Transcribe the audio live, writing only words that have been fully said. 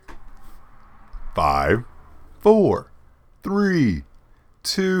5, 4, 3,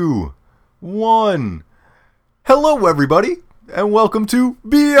 2, 1. Hello, everybody, and welcome to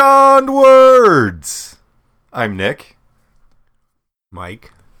Beyond Words. I'm Nick.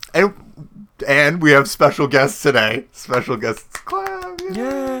 Mike. And we have special guests today. Special guests. Clap.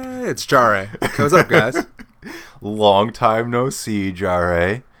 Yeah, it's Jare. What's up, guys? Long time no see,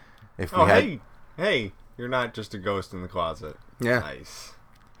 Jare. Hey, you're not just a ghost in the closet. Yeah. Nice.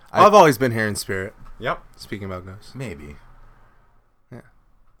 I've always been here in spirit. Yep. Speaking about ghosts. Maybe. Yeah.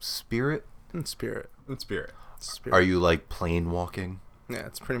 Spirit? In spirit. In spirit. Spirit. Are you like plane walking? Yeah,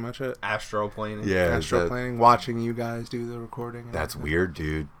 that's pretty much it. Astroplaning. Yeah. Astral planning, watching you guys do the recording. and That's everything. weird,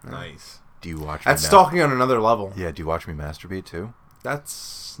 dude. Nice. Do you watch me That's stalking on another level. Yeah, do you watch me masturbate too?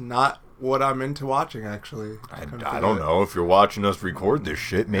 That's not what I'm into watching, actually. I don't know if you're watching us record this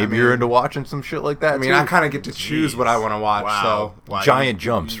shit. Maybe you're mean- into watching some shit like that. I mean, too. I kind of get to choose what I want to watch, Wow. so... Wow. Giant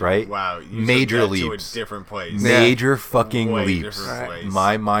jumps, right? Wow. You Major took that leaps. to a different place. Major fucking Way leaps. different place.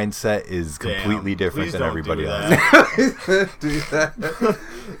 My mindset is Damn. completely different Please than don't everybody do else. that. do that.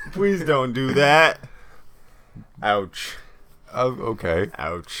 Please don't do that. Ouch. Okay.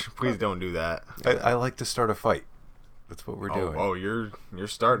 Ouch. Please don't do that. I like to start a fight. That's what we're doing. Oh, you're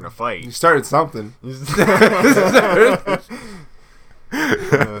starting a fight. You started something.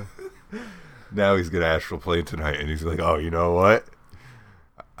 Now he's gonna astral plane tonight, and he's like, "Oh, you know what?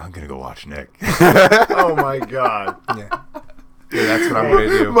 I'm gonna go watch Nick." Oh my god. Yeah. Yeah, that's what I'm going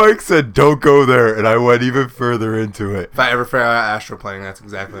to do. Mike said, "Don't go there," and I went even further into it. If I ever fail at astral playing, that's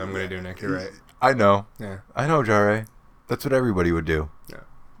exactly what I'm going to do, Nick. You're right. I know. Yeah. I know, Jare. That's what everybody would do. Yeah.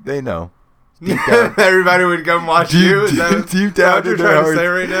 They know. Everybody would come watch you. Is that deep what down you're in their trying to hearts, say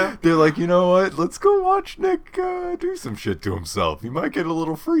right now? they're like, you know what? Let's go watch Nick do some shit to himself. He might get a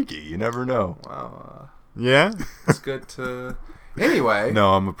little freaky. You never know. Wow. Yeah? It's good to... Anyway.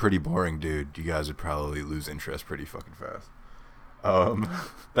 No, I'm a pretty boring dude. You guys would probably lose interest pretty fucking fast.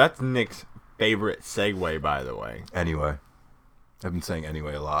 That's Nick's favorite segue, by the way. Anyway. I've been saying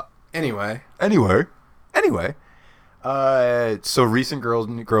anyway a lot. Anyway. Anyway. So recent girl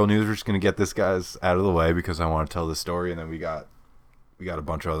news. We're just gonna get this guys out of the way because I want to tell this story, and then we got a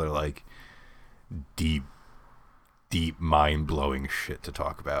bunch of other like deep mind blowing shit to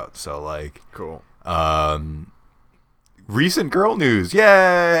talk about. So like, Cool. recent girl news.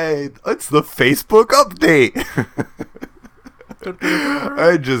 Yay! It's the Facebook update.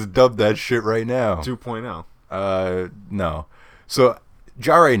 I just dubbed that shit right now. 2.0. No. So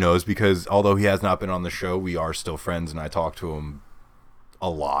Jare knows because although he has not been on the show, we are still friends, and I talk to him a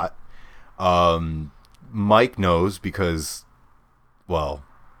lot. Mike knows because, well,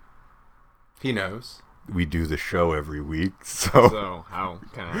 He knows. we do the show every week. So How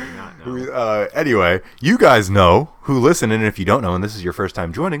can I not know? anyway, you guys know who listen, and if you don't know, and this is your first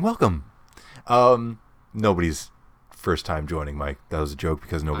time joining, welcome. Nobody's first time joining, Mike. That was a joke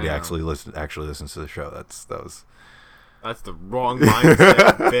because nobody I know. actually listens to the show. That was. That's the wrong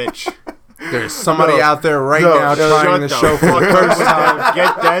mindset, bitch. There's somebody No. out there right No, now no, trying the show for the first time.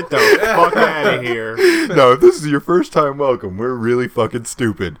 Get that the fuck out of here. No, if this is your first time, welcome. We're really fucking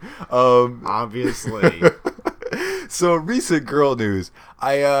stupid. Obviously. So recent girl news.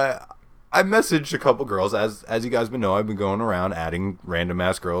 I messaged a couple girls, as you guys been know. I've been going around adding random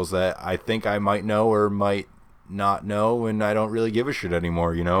ass girls that I think I might know or might not know, and I don't really give a shit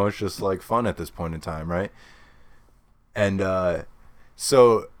anymore. You know, it's just like fun at this point in time, right? And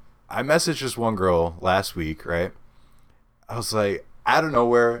so I messaged this one girl last week, right? I was like, out of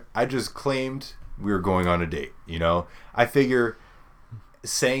nowhere, I just claimed we were going on a date. You know, I figure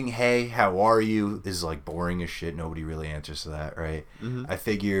saying, "Hey, how are you?" is like boring as shit. Nobody really answers to that, right? Mm-hmm. I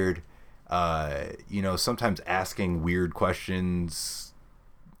figured, sometimes asking weird questions,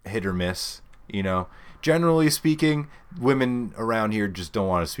 hit or miss. You know, generally speaking, women around here just don't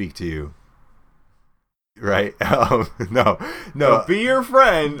want to speak to you. Right? No. They'll be your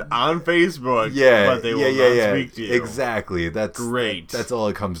friend on Facebook, but they will not speak to you. Exactly. That's Great. That's all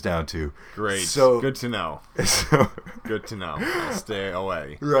it comes down to. Great. So Good to know. So, Good to know. I'll stay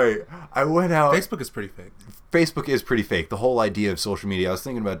away. right. I went out. Facebook is pretty fake. Facebook is pretty fake. The whole idea of social media. I was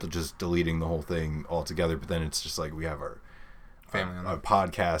thinking about just deleting the whole thing altogether, but then it's just like we have our Family on a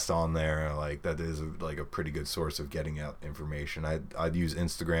podcast on there. Like that is like a pretty good source of getting out information. I'd use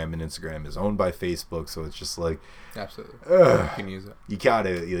Instagram, and Instagram is owned by Facebook, so it's just like Absolutely. ugh. You can use it. You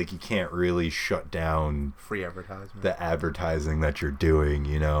can't really shut down Free advertisement. the advertising that you're doing.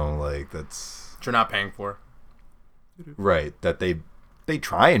 You know, like that's Which you're not paying for. right. That they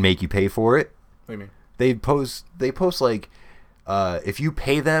try and make you pay for it. What do you mean? They post like if you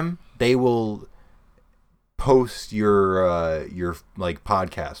pay them, they will post your like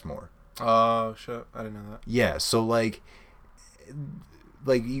podcast more. Oh shit! I didn't know that. Yeah, so like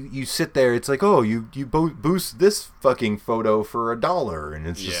you sit there, it's like, oh, you boost this fucking photo for $1, and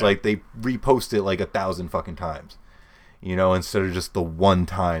it's just like they repost it like 1,000 fucking times, you know, instead of just the one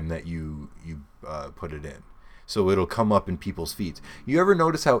time that you put it in. So it'll come up in people's feeds. You ever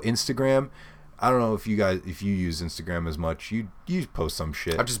notice how Instagram? I don't know if you use Instagram as much. You post some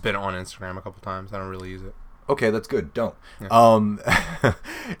shit. I've just been on Instagram a couple times. I don't really use it. Okay, that's good. Don't. Yeah.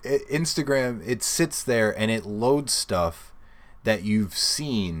 Instagram, it sits there and it loads stuff that you've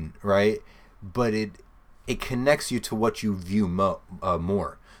seen, right? But it connects you to what you view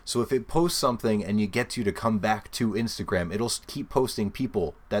more. So if it posts something and it gets you to come back to Instagram, it'll keep posting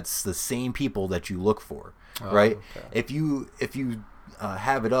people that's the same people that you look for, right? Okay. If you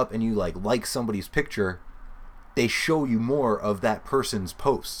have it up and you like somebody's picture, they show you more of that person's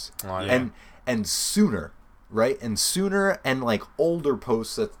posts, and sooner. Right? And sooner, and like older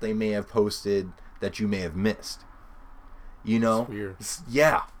posts that they may have posted that you may have missed. You know? That's weird.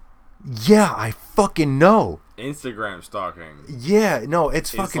 Yeah. Yeah, I fucking know. Instagram stalking. Yeah, no,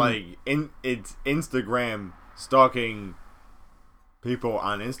 it's fucking... It's Instagram stalking people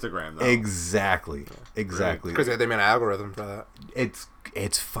on Instagram, though. Exactly. Because they made an algorithm for that.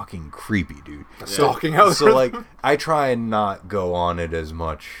 It's fucking creepy, dude. Stalking algorithm. So, like, I try and not go on it as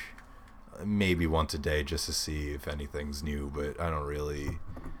much... Maybe once a day just to see if anything's new, but I don't really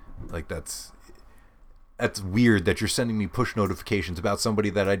like that's weird that you're sending me push notifications about somebody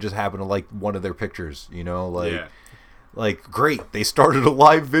that I just happen to like one of their pictures, you know, like great, they started a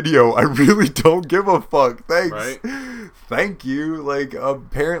live video. I really don't give a fuck. Thanks. Right? Thank you. Like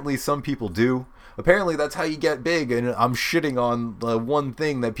apparently some people do. Apparently that's how you get big, and I'm shitting on the one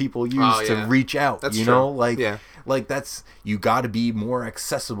thing that people use to reach out. That's true. Know, like that's you got to be more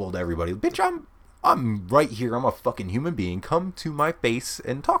accessible to everybody. Bitch, I'm right here. I'm a fucking human being. Come to my face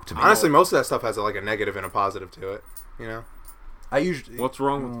and talk to me. Honestly, most of that stuff has like a negative and a positive to it. You know, I usually. What's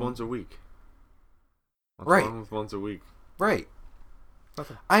wrong with once a week? What's wrong with once a week? Right.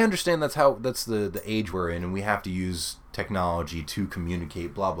 Nothing. I understand that's the age we're in, and we have to use technology to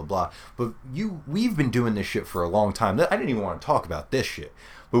communicate, blah blah blah. But we've been doing this shit for a long time. I didn't even want to talk about this shit,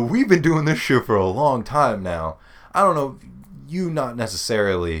 but we've been doing this shit for a long time now. I don't know, you not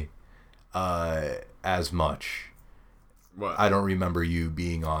necessarily as much. What? I don't remember you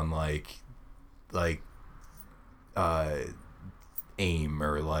being on like AIM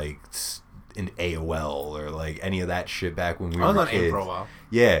or like in AOL or like any of that shit back when we were kids. I was on AIM for a while.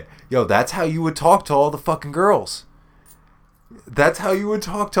 Yeah. Yo, that's how you would talk to all the fucking girls. That's how you would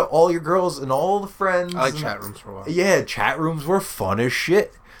talk to all your girls and all the friends. I like chat rooms for a while. Yeah, chat rooms were fun as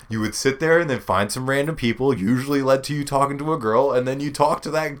shit. You would sit there and then find some random people, usually led to you talking to a girl, and then you talk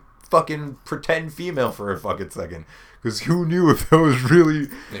to that fucking pretend female for a fucking second. Because who knew if that was really,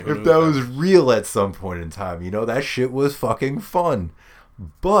 if that was real at some point in time, you know? That shit was fucking fun.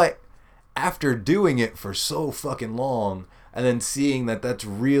 But after doing it for so fucking long, and then seeing that that's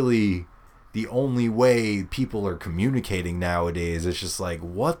really the only way people are communicating nowadays, it's just like,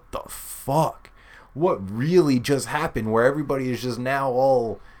 what the fuck? What really just happened where everybody is just now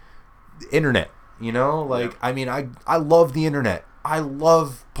all internet, you know? Like, yeah. I mean, I love the internet. I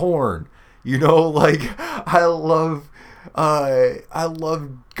love porn, you know? Like, I love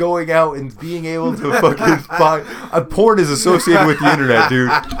going out and being able to fucking find... porn is associated with the internet, dude.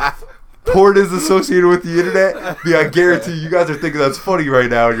 Porn is associated with the internet. Yeah, I guarantee you guys are thinking that's funny right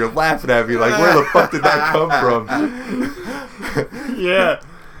now, and you're laughing at me like, where the fuck did that come from? Yeah.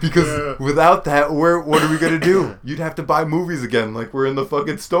 Because without that, what are we gonna do? You'd have to buy movies again, like we're in the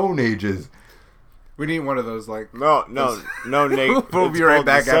fucking Stone Ages. We need one of those, like... No, Nate. We'll be right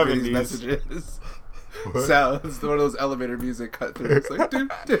back after these messages. So, it's one of those elevator music cut through. It's like,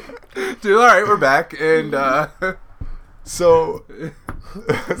 dude, all right, we're back, and so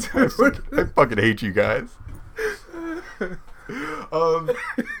I fucking hate you guys. Get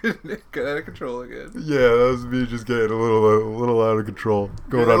out of control again. Yeah, that was me just getting a little out of control,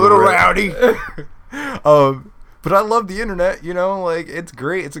 going on a little rowdy. But I love the internet, you know, like it's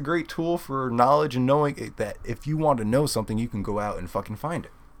great. It's a great tool for knowledge and knowing that if you want to know something, you can go out and fucking find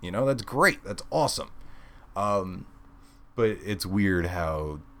it. You know, that's great. That's awesome. But it's weird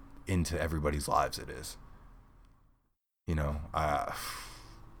how into everybody's lives it is. You know,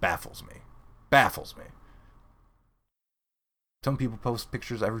 baffles me. Some people post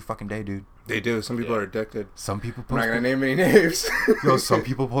pictures every fucking day, dude. They do. Some people are addicted. Some people post... I'm not going to name any names. Yo, some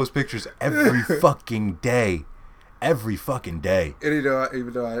people post pictures every fucking day. Every fucking day. And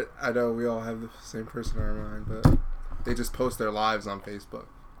even though I know we all have the same person in our mind, but they just post their lives on Facebook.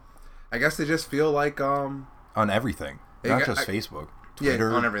 I guess they just feel like... on everything. Not just Facebook.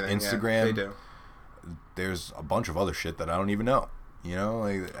 Twitter, on everything. Instagram. Yeah, they do. There's a bunch of other shit that I don't even know. You know,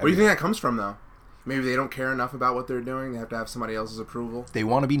 like, where do you think that comes from, though? Maybe they don't care enough about what they're doing. They have to have somebody else's approval. They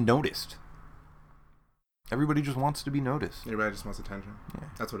want to be noticed. Everybody just wants to be noticed. Everybody just wants attention. Yeah.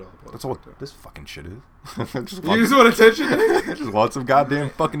 That's what it all boils. That's what this fucking shit is. You just want attention? Just want some goddamn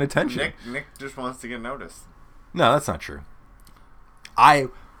fucking attention. Nick just wants to get noticed. No, that's not true.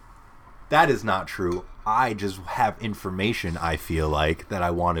 That is not true. I just have information, I feel like, that I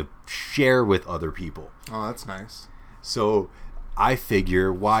want to share with other people. Oh, that's nice. So I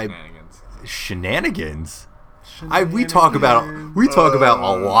figure why shenanigans? We talk about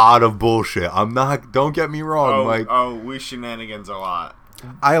a lot of bullshit. Don't get me wrong, Mike. Oh, we shenanigans a lot.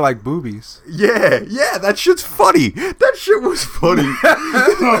 I like boobies. Yeah, that shit's funny. That shit was funny.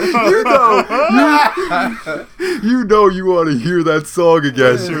 you know you want to hear that song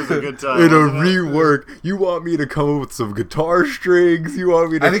again. It was a good time. In a rework. You want me to come up with some guitar strings. You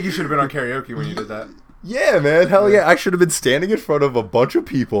want me to... I think you should have been on karaoke when you did that. Yeah, man. Hell yeah. I should have been standing in front of a bunch of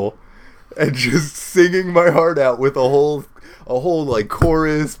people and just singing my heart out with a whole like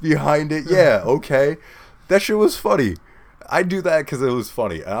chorus behind it. Yeah, okay. That shit was funny. I do that because it was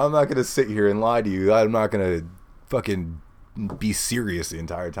funny. And I'm not going to sit here and lie to you. I'm not going to fucking be serious the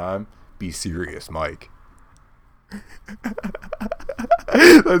entire time. Be serious, Mike. that's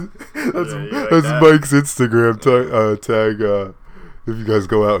Mike's Instagram tag. If you guys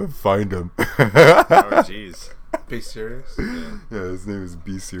go out and find him. Oh, jeez. Be serious? Yeah, his name is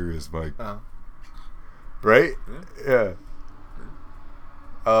Be Serious Mike. Oh. Right? Yeah.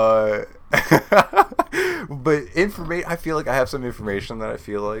 But I feel like I have some information that I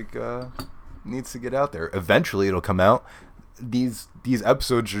feel like needs to get out there. Eventually it'll come out. These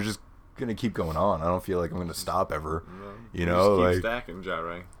episodes are just gonna keep going on. I don't feel like I'm gonna stop ever. You know, just like keep stacking,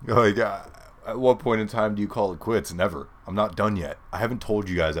 Jarre. Like at what point in time do you call it quits? Never. I'm not done yet. I haven't told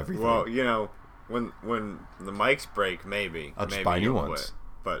you guys everything. Well, you know, when the mics break, I'll just buy new ones. Quit.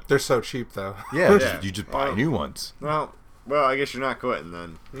 But they're so cheap, though. Yeah, you just buy new ones. Well, I guess you're not quitting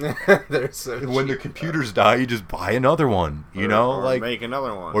then. They're so cheap. When the computers die, you just buy another one. You know, or like make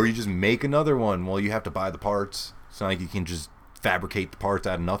another one, or you just make another one. Well, you have to buy the parts. It's not like you can just fabricate the parts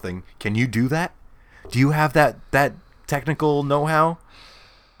out of nothing. Can you do that? Do you have that technical know-how?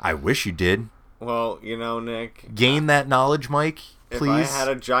 I wish you did. Well, you know, Nick. Gain that knowledge, Mike. Please. If I had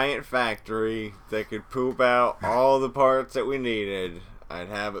a giant factory that could poop out all the parts that we needed, I'd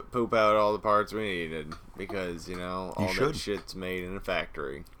have it poop out all the parts we needed. Because, you know, all that shit's made in a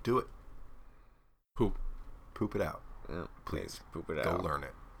factory. Do it. Poop it out. Yeah, please. Poop it out. Go learn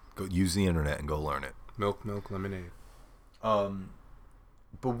it. Go use the internet and go learn it. Milk, lemonade. But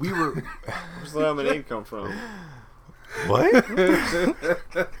we were... Where's the lemonade come from? What?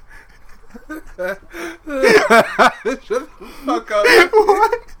 Shut the fuck up.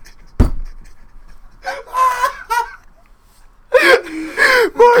 What?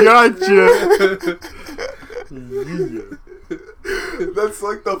 Gotcha. That's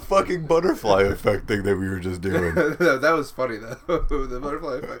like the fucking butterfly effect thing that we were just doing. That was funny, though. The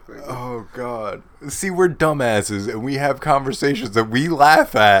butterfly effect thing. Oh, God. See, we're dumbasses, and we have conversations that we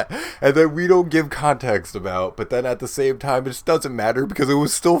laugh at, and then we don't give context about, but then at the same time, it just doesn't matter because it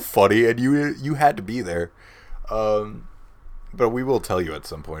was still funny, and you had to be there. But we will tell you at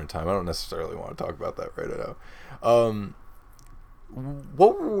some point in time. I don't necessarily want to talk about that right now.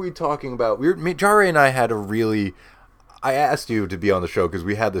 What were we talking about? Jarre and I had I asked you to be on the show because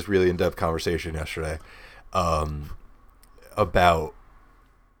we had this really in-depth conversation yesterday about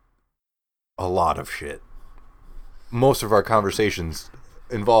a lot of shit. Most of our conversations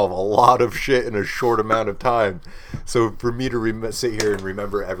involve a lot of shit in a short amount of time. So for me to sit here and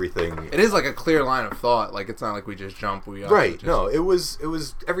remember everything, it is like a clear line of thought. Like it's not like we just jump. Right? No, it was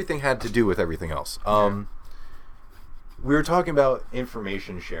everything had to do with everything else. We were talking about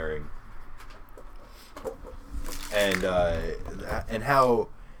information sharing. And how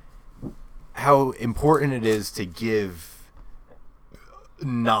important it is to give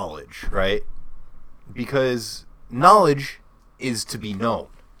knowledge, right? Because knowledge is to be known.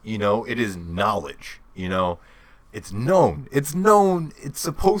 You know, it is knowledge. You know, it's known. It's known. It's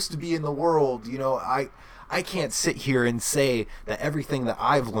supposed to be in the world. You know, I can't sit here and say that everything that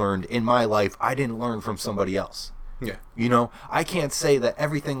I've learned in my life I didn't learn from somebody else. Yeah. You know, I can't say that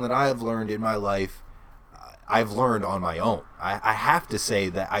everything that I've learned in my life I've learned on my own. I have to say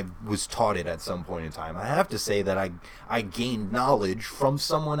that I was taught it at some point in time. I have to say that I gained knowledge from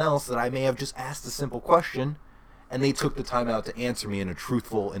someone else that I may have just asked a simple question and they took the time out to answer me in a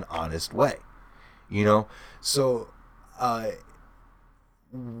truthful and honest way. You know? So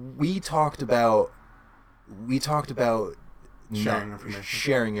we talked about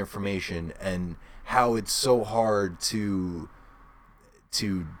sharing information, and how it's so hard to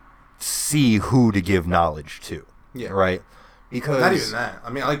see who to give knowledge to. Yeah. Right? Because not even that. I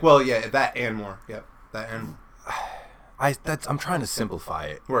mean, like, well, yeah, that and more. Yep, that and more. I'm trying to simplify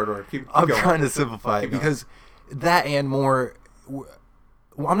it. Word. Keep I'm going. trying to simplify it because that and more.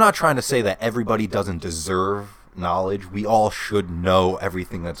 I'm not trying to say that everybody doesn't deserve knowledge. We all should know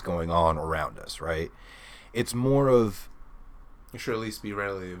everything that's going on around us, right? It's more of it should at least be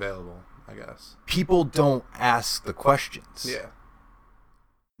readily available, I guess. People don't ask the questions. Yeah.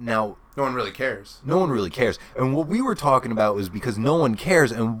 Now, no one really cares. No one really cares. And what we were talking about was because no one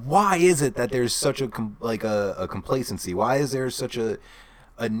cares. And why is it that there's such a complacency? Why is there such a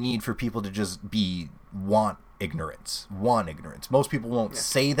need for people to just want ignorance? Most people won't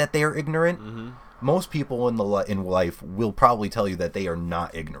say that they are ignorant. Mm-hmm. Most people in life will probably tell you that they are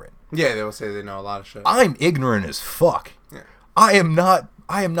not ignorant. Yeah, they will say they know a lot of shit. I'm ignorant as fuck. Yeah. I am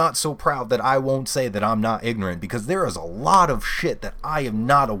not so proud that I won't say that I'm not ignorant, because there is a lot of shit that I am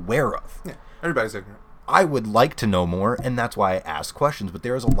not aware of. Yeah, everybody's ignorant. I would like to know more, and that's why I ask questions, but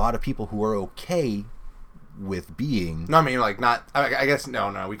there is a lot of people who are okay with being... No, I mean, like, not... I guess,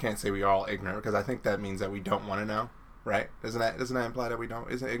 no, we can't say we are all ignorant, because I think that means that we don't want to know, right? Doesn't that imply that we don't...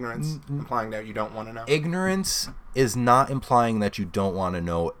 Isn't ignorance implying that you don't want to know? Ignorance is not implying that you don't want to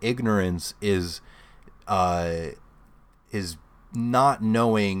know. Ignorance is not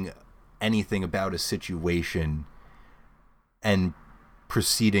knowing anything about a situation and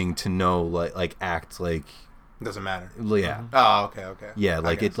proceeding to know, like act like it doesn't matter. Yeah. Oh, okay. Yeah,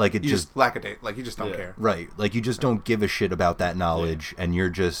 like it just lackadaisical, like you just don't care. Right. Like you just don't give a shit about that knowledge, and you're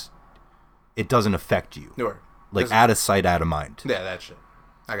just, it doesn't affect you. No. Like out of sight, out of mind. Yeah, that shit.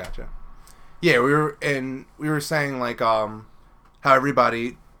 I gotcha. Yeah, we were saying like how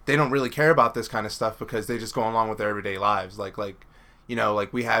everybody, they don't really care about this kind of stuff because they just go along with their everyday lives. Like you know,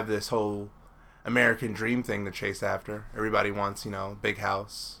 like we have this whole American dream thing to chase after. Everybody wants, big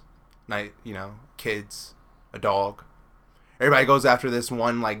house, kids, a dog. Everybody goes after this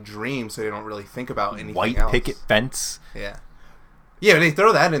one like dream, so they don't really think about anything White else. picket fence. Yeah. Yeah, they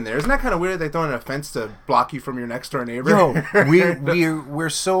throw that in there. Isn't that kind of weird? They throw in a fence to block you from your next door neighbor. No, we're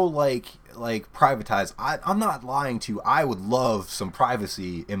so like privatized. I'm not lying to you. I would love some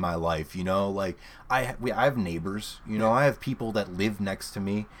privacy in my life. Like I have neighbors. I have people that live next to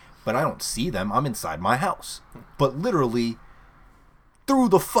me, but I don't see them. I'm inside my house. But literally, through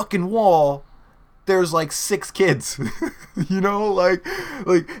the fucking wall, there's like 6 kids. like,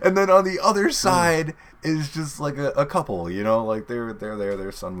 and then on the other side is just like a couple. Like they're there.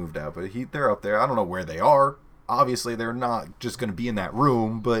 Their son moved out, but they're up there. I don't know where they are. Obviously, they're not just gonna be in that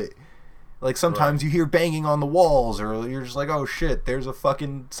room, but. Like, sometimes you hear banging on the walls, or you're just like, oh, shit, there's a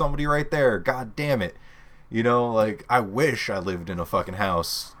fucking somebody right there. God damn it. Like, I wish I lived in a fucking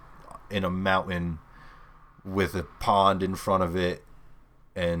house in a mountain with a pond in front of it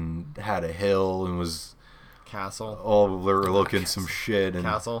and had a hill and was... Castle. Overlooking some shit. And,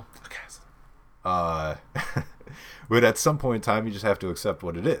 Castle. But at some point in time, you just have to accept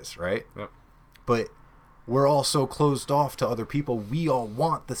what it is, right? Yep. But... we're all so closed off to other people. We all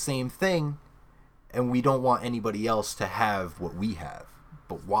want the same thing, and we don't want anybody else to have what we have.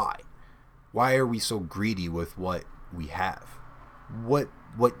 But why? Why are we so greedy with what we have? What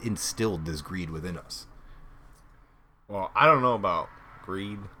instilled this greed within us? Well, I don't know about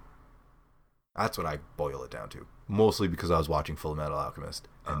greed. That's what I boil it down to. Mostly because I was watching Full Metal Alchemist,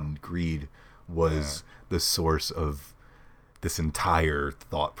 and greed was the source of this entire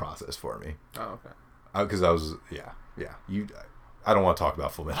thought process for me. Oh, okay. Because I was, I don't want to talk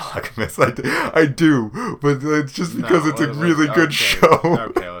about Full Metal Alchemist. I do, but it's just because it's a really good show.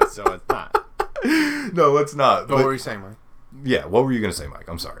 Okay, so it's not. No, it's not. What were you saying, Mike? Yeah, what were you going to say, Mike?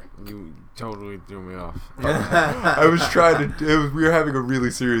 I'm sorry. You totally threw me off. I was trying to... we were having a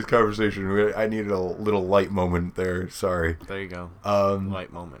really serious conversation. I needed a little light moment there. Sorry. There you go.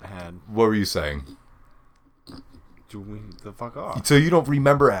 Light moment had. What were you saying? Do me the fuck off. So you don't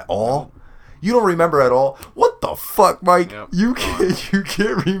remember at all? You don't remember at all? What the fuck, Mike? Yep. You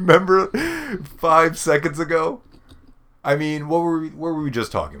can't remember 5 seconds ago? I mean, what were we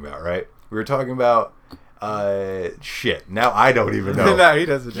just talking about, right? We were talking about shit. Now I don't even know. No, he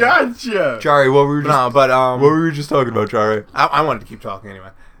doesn't. Gotcha. Chari, what were we just what were we just talking about, Chari? I wanted to keep talking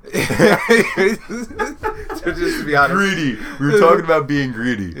anyway. So just to be honest. Greedy. We were talking about being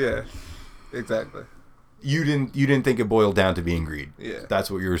greedy. Yeah. Exactly. You didn't think it boiled down to being greed. Yeah.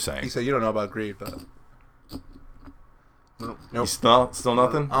 That's what you were saying. You said you don't know about greed, but nope. Still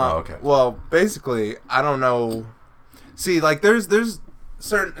nothing? Oh, okay. Well, basically, I don't know. See, like there's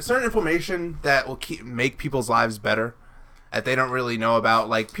certain information that will make people's lives better, that they don't really know about.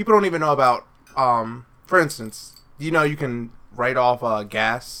 Like, people don't even know about, for instance, you know you can write off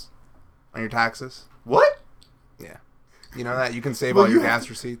gas on your taxes? What? Yeah. You know that? You can save Well, all your you have gas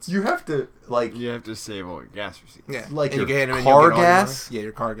receipts? You have to, like... You have to save all your gas receipts. Yeah. Like and your you can hit 'em and car you'll get all your gas? money. Yeah,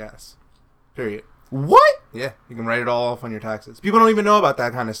 your car gas. Period. What? Yeah, you can write it all off on your taxes. People don't even know about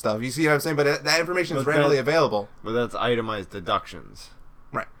that kind of stuff. You see what I'm saying? But that information is But readily that- available. But that's itemized deductions.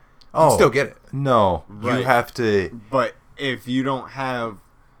 Right. Oh. Still get it. No. Right. You have to... But if you don't have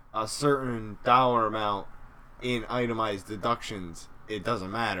a certain dollar amount in itemized deductions, it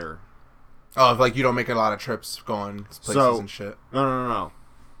doesn't matter. Oh, if like you don't make a lot of trips going places and shit. No.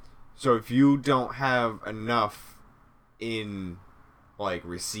 So if you don't have enough in, like,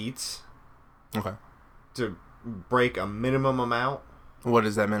 receipts Okay. to break a minimum amount, What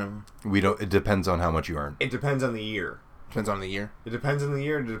is that minimum? It depends on how much you earn. it depends on the year. Depends on the year. It depends on the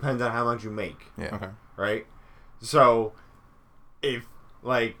year. It depends on how much you make. Yeah. Okay. Right? So, if,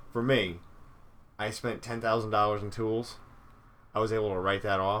 like, for me, I spent $10,000 in tools, I was able to write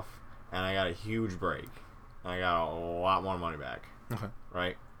that off, and I got a huge break. I got a lot more money back. Okay.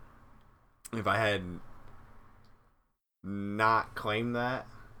 Right? If I had not claimed that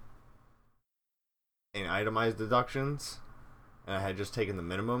in itemized deductions, and I had just taken the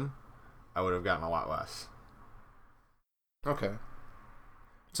minimum, I would have gotten a lot less. Okay.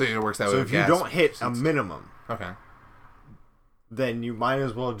 So it works that way. So with if you gas don't hit a receipts. minimum, Okay. then you might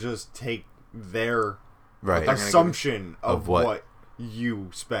as well just take their Right. assumption Of of what? what you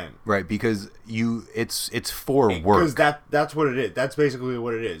spent. Right, because it's for work. Because that's what it is. That's basically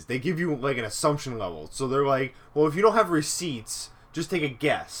what it is. They give you like an assumption level. So they're like, well, if you don't have receipts, just take a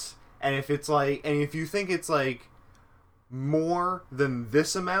guess. And if you think it's like more than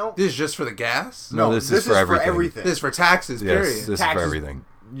this amount, This is just for the gas? No, this is for everything. This is for taxes, period. Yes, this is Taxes- for everything.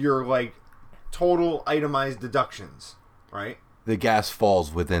 you're like total itemized deductions, right? The gas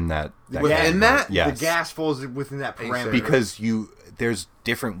falls within that Within that? Yes. The gas falls within that Are you parameter. serious? Because there's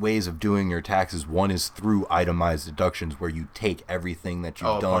different ways of doing your taxes. One is through itemized deductions, where you take everything that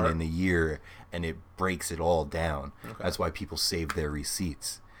you've done apart. in the year and it breaks it all down. Okay. That's why people save their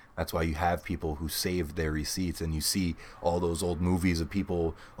receipts. That's why you have people who save their receipts, and you see all those old movies of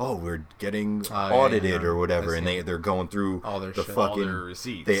people. Oh, we're getting audited yeah. or whatever, I and see. they're going through All their the shit. fucking All their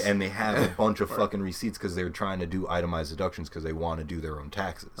receipts. They have a bunch of fucking receipts because they're trying to do itemized deductions because they want to do their own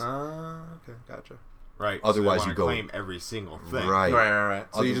taxes. Okay, gotcha. right. Otherwise so they you go- wanna claim every single thing. Right.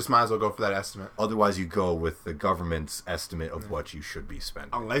 So you Other- just might as well go for that estimate. Otherwise, you go with the government's estimate of what you should be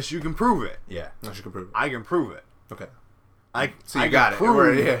spending. Unless you can prove it. Yeah. Unless you can prove it. I can prove it. Okay. So you I got can it. prove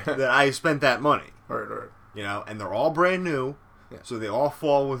Right, yeah. that I spent that money. Alright. You know, and they're all brand new. Yeah. So they all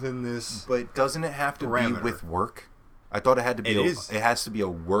fall within this. But doesn't it have to Parameter. be with work? I thought it had to be. It is. It has to be a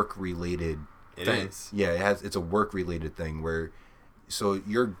work-related It thing. is. Yeah, it's a work-related thing where, so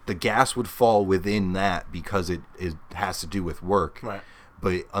the gas would fall within that because it has to do with work. Right.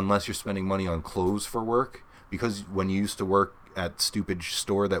 But unless you're spending money on clothes for work, because when you used to work at stupid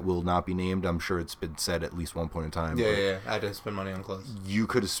store that will not be named, I'm sure it's been said at least one point in time. but Yeah. I had to spend money on clothes. You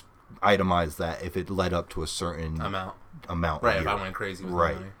could have itemized that if it led up to a certain Amount. amount. Right, a if year. I went crazy with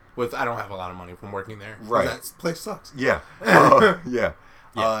Right. the money. I don't have a lot of money from working there. Right. That place sucks. Yeah. Yeah.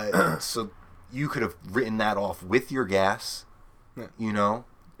 So you could have written that off with your gas. Yeah. You know,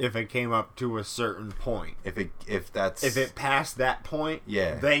 If it came up to a certain point. if it Passed that point,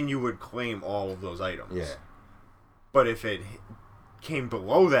 Yeah. then you would claim all of those items. yeah. But if it came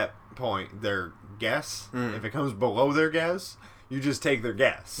below that point, their guess, if it comes below their guess, you just take their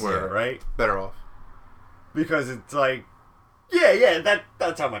guess, Word. right? Better off. Because it's like,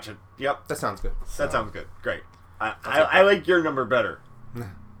 that's how much it, yep, That sounds good. that sounds good. Great. I like your number better.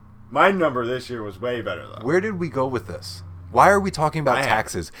 My number this year was way better, though. Where did we go with this? Why are we talking about I have-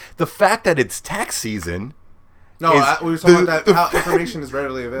 taxes? The fact that it's tax season. No, is we were talking the- about that. How information is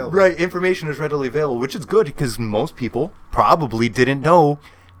readily available. Right, information is readily available, which is good because most people probably didn't know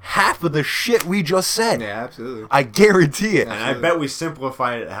half of the shit we just said. Yeah, absolutely. I guarantee it. And I bet we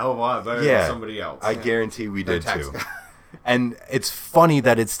simplified it a hell of a lot better Yeah. than somebody else. I guarantee we They're did tax too. guy. And it's funny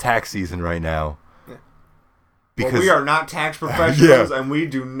that it's tax season right now. Well, we are not tax professionals, Yeah. and we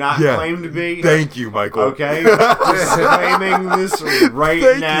do not Yeah. claim to be. Thank you, Michael. Okay, disclaiming this right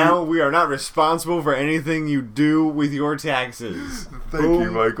Thank now. We are not responsible for anything you do with your taxes. Thank Boom.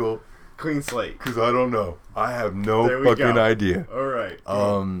 you, Michael. Clean slate. Because I don't know. I have no There we fucking go. idea. All right.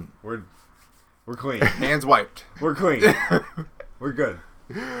 We're clean. Hands wiped. We're clean. We're good.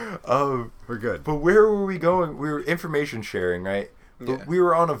 We're good. But where were we going? We were information sharing, right? But Yeah. we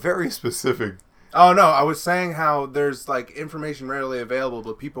were on a very specific Oh no, I was saying how there's like information readily available,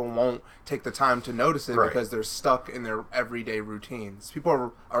 but people won't take the time to notice it Right. because they're stuck in their everyday routines.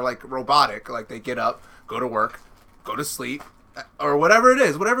 People are like robotic, like they get up, go to work, go to sleep, or whatever it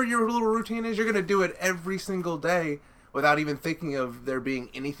is, whatever your little routine is, you're gonna do it every single day without even thinking of there being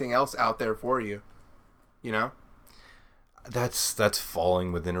anything else out there for you. You know? That's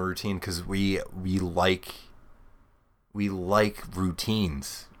falling within a routine because we like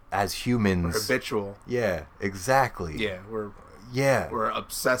routines as humans. Habitual. Yeah, exactly. Yeah, Yeah. we're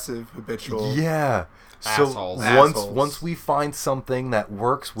obsessive, habitual. Yeah. So Assholes. once we find something that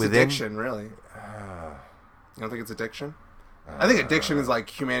works It's within addiction, really. You don't think it's addiction? I think addiction is like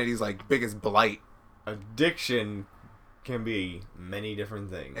humanity's like biggest blight. Addiction can be many different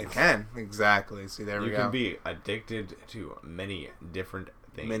things. It can, exactly. See, there we You go. can be addicted to many different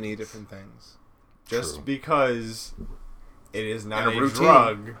things. Many different things. Just True. because it is not And a routine.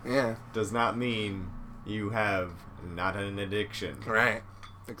 drug Yeah, does not mean you have not an addiction. right.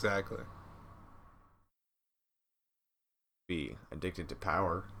 Exactly. Be addicted to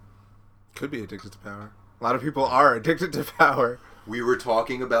power. Could be addicted to power. A lot of people are addicted to power. we were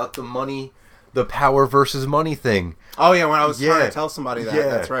talking about the power versus money thing. Oh yeah, when I was trying Yeah. to tell somebody that. Yeah.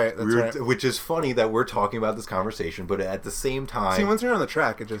 That's right. That's right. Which is funny that we're talking about this conversation, but at the same time, See, once you're on the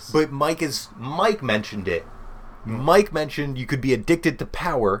track, it just. but Mike mentioned it. Mike mentioned you could be addicted to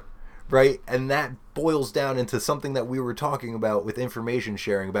power, right? And that boils down into something that we were talking about with information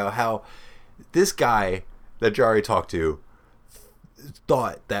sharing about how this guy that Jari talked to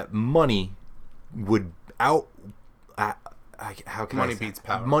thought that money would how can Money I say? beats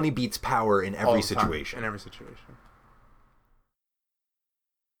power. Money beats power in all every the time, situation. In every situation.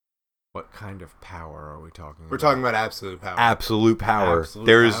 What kind of power are we talking about? We're talking about absolute power. Absolute power. Absolute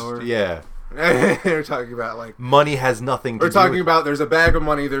There's power? yeah. We're talking about like. Money has nothing to We're do talking with about there's a bag of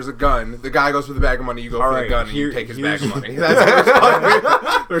money, there's a gun. The guy goes for the bag of money, you go for the Alright, gun, and you here- take his bag here's- of money. That's what we're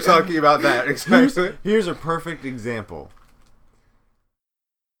talking. We're talking about that. Exactly. Here's a perfect example.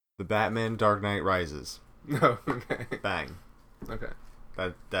 The Batman Dark Knight Rises. No. Okay. Bang. Okay.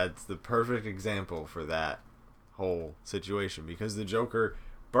 That's the perfect example for that whole situation because the Joker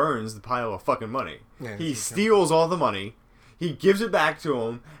burns the pile of fucking money. Yeah, He he's- steals all the money, he gives it back to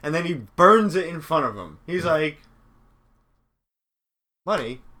him, and then he burns it in front of him. He's like,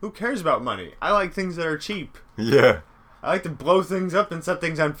 money? Who cares about money? I like things that are cheap. Yeah. I like to blow things up and set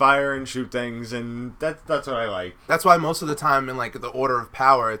things on fire and shoot things, and that's what I like. That's why most of the time in like the order of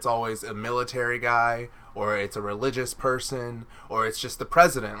power, it's always a military guy, or it's a religious person, or it's just the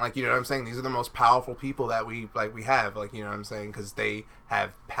president. Like, you know what I'm saying? These are the most powerful people that we have. Like, you know what I'm saying? Because they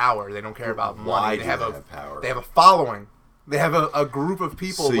have power. They don't care about money. Why They do have they a have power? They have a following. They have a group of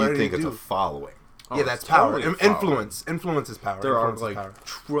people. So you ready think to it's do. a following? Oh, Yeah, it's that's power. totally a following. Influence. Influence is power. There are Influence is like power.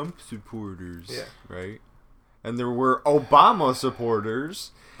 Trump supporters, Yeah. right? And there were Obama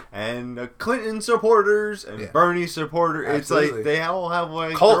supporters, and Clinton supporters, and Yeah. Bernie supporters. It's Absolutely. like they all have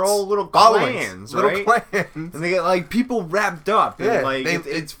like Cults, their all little followings, clans, little right? clans. And they get like people wrapped up, and Yeah, like they-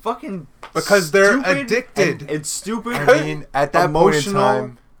 it's fucking Because they're stupid, addicted. and it's stupid. I mean, at that point in emotional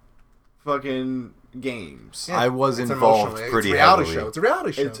time, fucking games. Yeah, I was it's involved emotional. pretty It's a reality heavily. show. It's a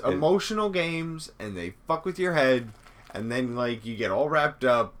reality show. It's emotional games, and they fuck with your head, and then like you get all wrapped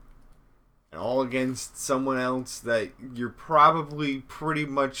up, and all against someone else that you're probably pretty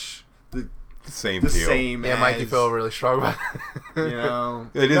much the Same the deal. same. Yeah, as, Mike, you feel really strong about it. you know.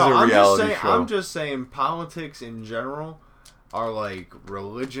 It is a I'm just reality saying, show. I'm just saying, politics in general are like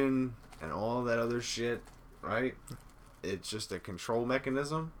religion and all that other shit, right? It's just a control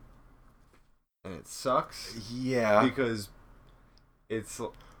mechanism, and it sucks Yeah. because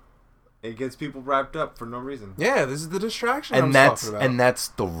it gets people wrapped up for no reason. Yeah, this is the distraction I'm And that's talking about. and that's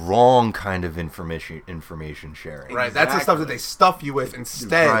the wrong kind of information sharing. Right, that's the stuff that they stuff you with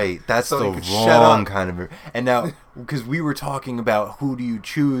instead. Right, that's so the you can shut wrong up. kind of. And now, because we were talking about who do you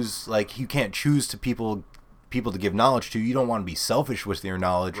choose, like you can't choose to people to give knowledge to. You don't want to be selfish with your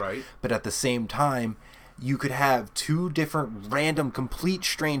knowledge, Right. But at the same time, you could have two different random, complete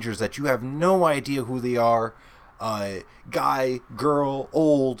strangers that you have no idea who they are. Guy, girl,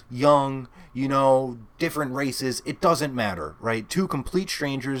 old, young, you know, different races. It doesn't matter, right? Two complete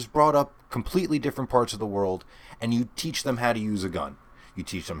strangers brought up completely different parts of the world, and you teach them how to use a gun. You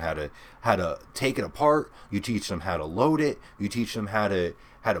teach them how to take it apart. You teach them how to load it. You teach them how to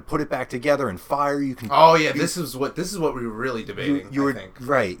put it back together and fire. You can. Oh yeah, this is what we were really debating. You were I think.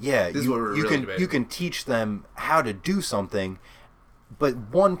 right. Yeah. This is what we're you really can debating. you can teach them how to do something, but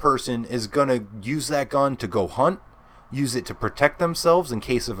one person is gonna use that gun to go hunt. use it to protect themselves in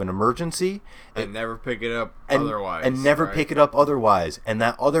case of an emergency, And never pick it up and, otherwise. and never right? pick it up otherwise. And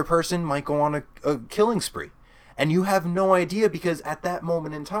that other person might go on a killing spree. And you have no idea because at that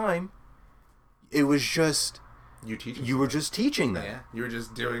moment in time, it was just... You were just teaching them. Yeah, you were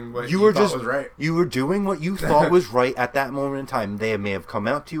just doing what You you were thought just was right. You were doing what you thought was right at that moment in time. They may have come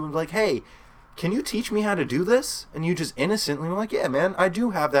out to you and be like, "Hey, can you teach me how to do this?" And you just innocently were like, "Yeah, man, I do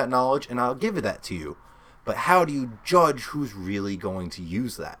have that knowledge, and I'll give it that to you." But how do you judge who's really going to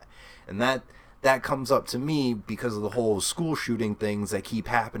use that? And that comes up to me because of the whole school shooting things that keep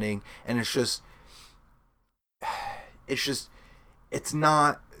happening, and it's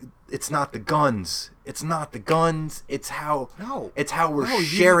not the guns. It's not the guns. It's how we're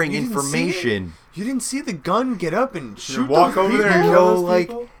sharing information. You didn't see the gun get up and shoot walk those over there and people? kill No, those like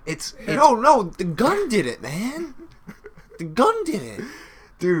people? it's No, the gun did it, man. The gun did it.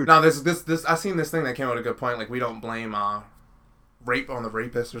 dude. No, this I seen this thing that came out at a good point. Like, we don't blame rape on the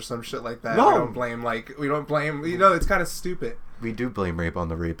rapist or some shit like that. No. We don't blame. You know, it's kind of stupid. We do blame rape on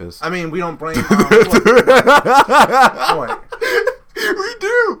the rapist. I mean, we don't blame. What? We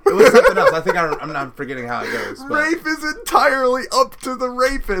do. It was something else. I think I'm forgetting how it goes. But Rape is entirely up to the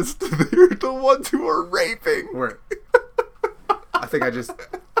rapist. They're the ones who are raping. I think I just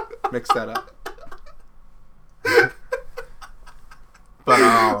mixed that up. But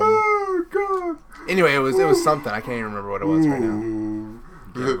Oh god. anyway, it was something. I can't even remember what it was right now.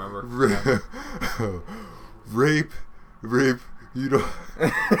 Can't remember. Rape. You don't.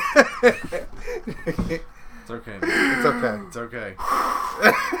 It's okay, man. It's okay.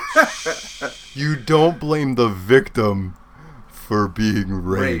 It's okay. You don't blame the victim for being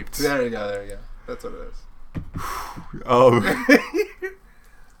raped. There you go. That's what it is.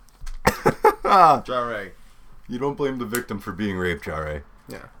 Jare. You don't blame the victim for being raped, Jare.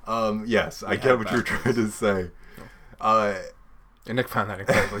 Yeah. Yes, I get what you're trying to say. And Nick found that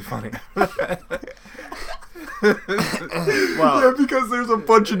incredibly funny. Well, Yeah, because there's a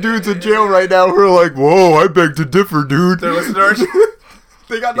bunch of dudes in jail right now who are like, "Whoa, I beg to differ, dude." They're listening to our shit.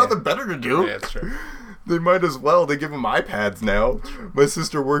 They got nothing better to do. Yeah, it's true. They might as well. They give them iPads now. My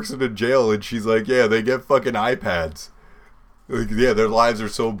sister works in a jail, and she's like, "Yeah, they get fucking iPads." Like, yeah, their lives are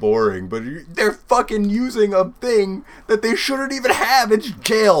so boring, but they're fucking using a thing that they shouldn't even have. It's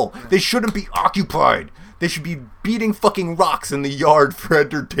jail. They shouldn't be occupied. They should be beating fucking rocks in the yard for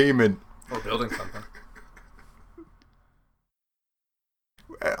entertainment. Or building something.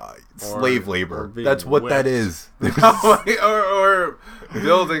 Slave labor. or being That's what that whipped. is. or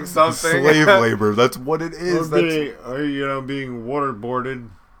building something. Slave labor. That's what it is. That's, being waterboarded.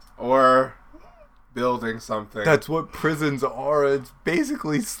 Or building something. that's what prisons are. It's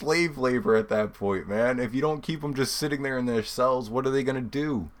basically slave labor at that point, man. If you don't keep them just sitting there in their cells, what are they going to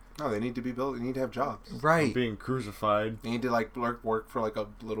do? No, they need to be built. They need to have jobs. Right. Being crucified. They need to like work for like a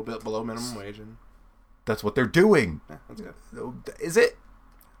little bit below minimum wage, and That's what they're doing. yeah, that's good. Is it?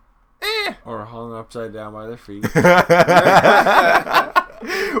 Or hung upside down by their feet.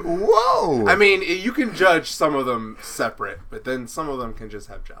 Whoa! I mean, you can judge some of them separate, but then some of them can just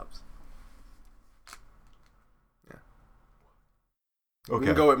have jobs. We okay.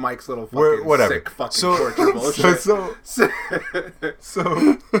 can go with Mike's little fucking Whatever. sick fucking So, torture bullshit.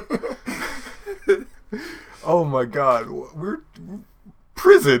 so, oh my god, we're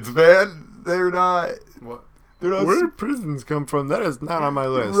prisons, man. They're not. What? They're not. Where did prisons come from? That is not on my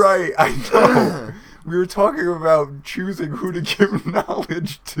list. Right, I know. We were talking about choosing who to give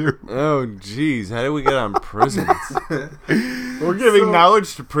knowledge to. Oh, jeez. How did we get on prisons? We're giving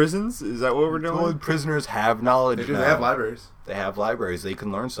knowledge to prisons? Is that what we're doing? Well, prisoners have knowledge. They do. now. They have libraries. They have libraries. They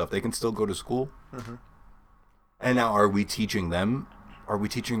can learn stuff. They can still go to school. Mm-hmm. And now, are we teaching them? Are we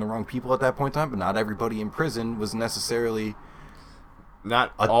teaching the wrong people at that point in time? But not everybody in prison was necessarily.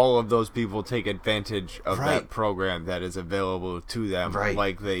 Not all of those people take advantage of Right. that program that is available to them. Right.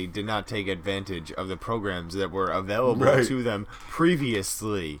 Like they did not take advantage of the programs that were available Right. to them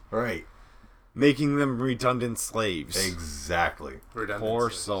previously, Right. making them redundant slaves. Exactly. Redundant. Poor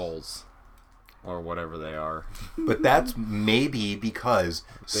souls. Or whatever they are. But that's maybe because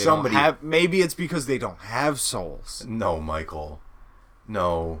They somebody. don't have, maybe it's because they don't have souls. No, Michael.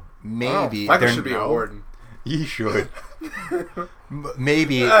 No. Maybe. Michael they're- should be a no. warden. He should.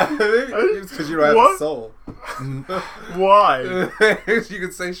 Maybe. Because you don't have What? a soul. Why? You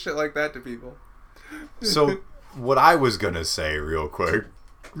can say shit like that to people. So, what I was gonna say, real quick,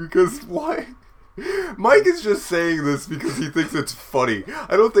 because why? Mike is just saying this because he thinks it's funny.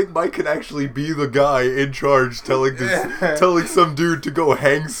 I don't think Mike could actually be the guy in charge telling some dude to go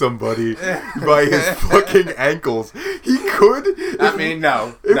hang somebody by his fucking ankles. He could. I mean,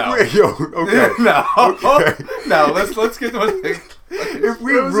 no. Okay. No. Okay. No, let's get to it. If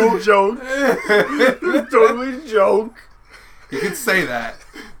we It was rule a joke. It was totally a joke. You could say that.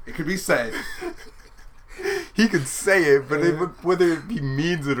 It could be said. he could say it, but whether he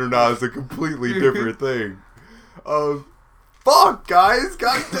means it or not is a completely different thing. Fuck, guys!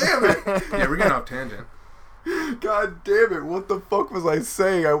 God damn it! Yeah, we're getting off tangent. God damn it! What the fuck was I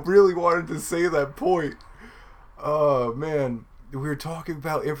saying? I really wanted to say that point. Oh man, we were talking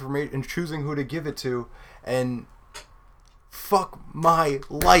about information and choosing who to give it to, and fuck my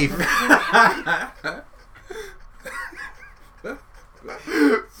life.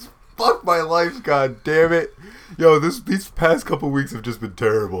 Fuck my life, god damn it. Yo, these past couple weeks have just been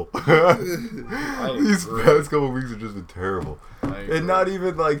terrible. These past couple weeks have just been terrible. And not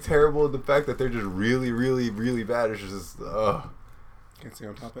even like terrible in the fact that they're just really, really, really bad. It's just Can't stay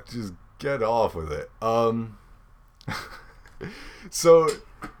on topic. just get off with it. So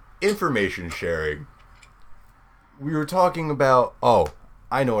information sharing. We were talking about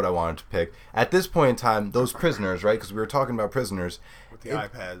I know what I wanted to pick. At this point in time, those prisoners, right? Because we were talking about prisoners. With the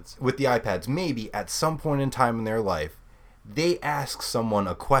iPads. With the iPads. Maybe at some point in time in their life, they ask someone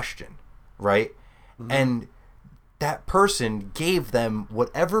a question, right? Mm-hmm. And that person gave them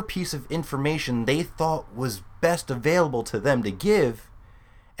whatever piece of information they thought was best available to them to give,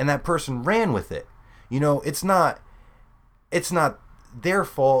 and that person ran with it. You know, it's not their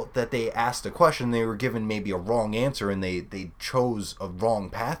fault that they asked a question, they were given maybe a wrong answer and they chose a wrong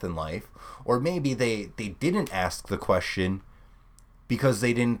path in life, or maybe they didn't ask the question because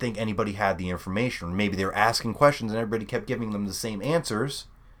they didn't think anybody had the information, or maybe they were asking questions and everybody kept giving them the same answers.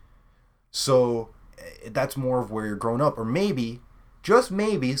 So that's more of where you're growing up. Or maybe, just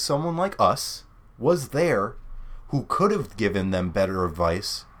maybe, someone like us was there who could have given them better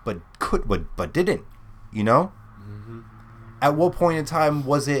advice but didn't, you know? At what point in time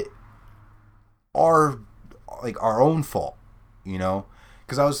was it our own fault, you know?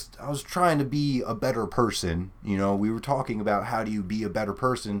 Because I was trying to be a better person, you know? We were talking about how do you be a better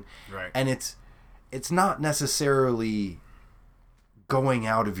person, right? And it's not necessarily going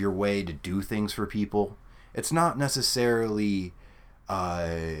out of your way to do things for people. It's not necessarily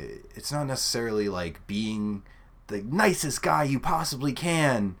like being the nicest guy you possibly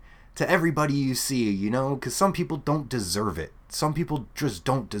can to everybody you see, you know, because some people don't deserve it. Some people just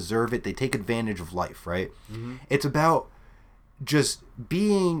don't deserve it. They take advantage of life, right? Mm-hmm. It's about just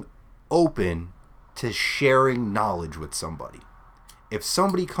being open to sharing knowledge with somebody. If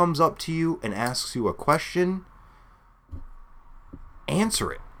somebody comes up to you and asks you a question, answer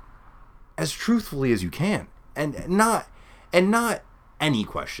it as truthfully as you can, and not any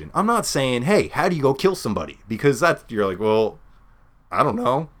question. I'm not saying, hey, how do you go kill somebody? Because you're like, well, I don't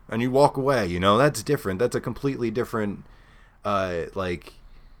know. And you walk away, you know, that's different. That's a completely different, like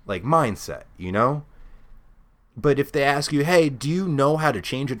mindset, you know? But if they ask you, hey, do you know how to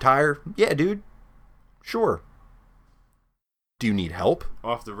change a tire? Yeah, dude. Sure. Do you need help?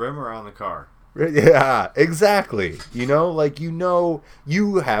 Off the rim or on the car? Yeah, exactly. You know,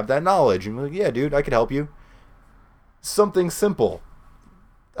 you have that knowledge. And you're like, yeah, dude, I could help you. Something simple.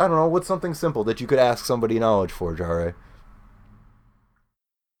 I don't know, what's something simple that you could ask somebody knowledge for, Jare?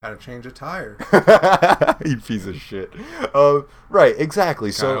 How to change a tire. You piece of shit. Right, exactly.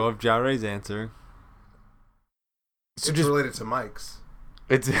 I So love Jare's answer. It's related to Mike's.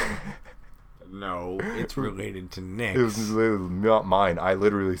 It's No, it's related to Nick's. it was not mine. I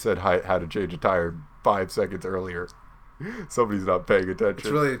literally said how to change a tire 5 seconds earlier. Somebody's not paying attention. It's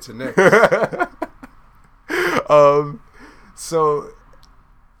related to Nick. So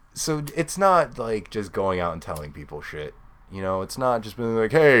it's not like just going out and telling people shit. You know, it's not just being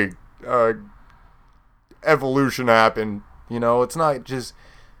like, hey, evolution happened. You know, it's not just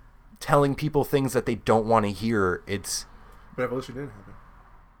telling people things that they don't want to hear. It's... But evolution didn't happen.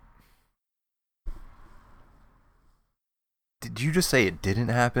 Did you just say it didn't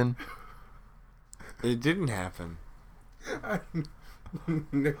happen? It didn't happen.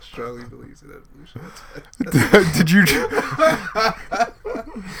 Nick strongly believes in evolution. Did you...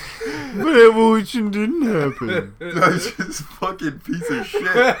 But evolution didn't happen. That's just fucking piece of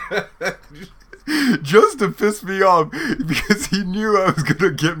shit. Just to piss me off because he knew I was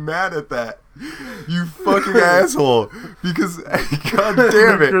gonna get mad at that. You fucking asshole. Because god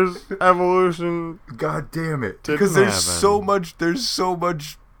damn it. Because evolution. God damn it. Didn't Because there's happen. so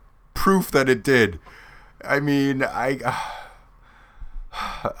much proof that it did. I mean,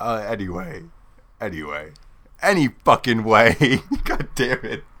 anyway. Anyway. Any fucking way. God damn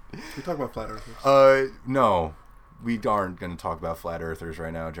it. We talk about flat earthers. No. We aren't going to talk about flat earthers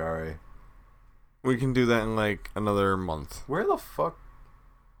right now, Jare. We can do that in like another month. Where the fuck?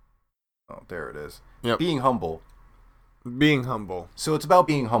 Oh, there it is. Yep. Being humble. Being humble. So it's about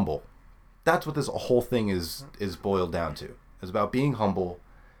being humble. That's what this whole thing is boiled down to. It's about being humble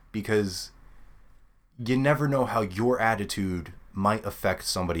because you never know how your attitude might affect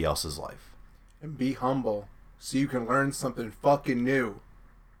somebody else's life. And be humble so you can learn something fucking new.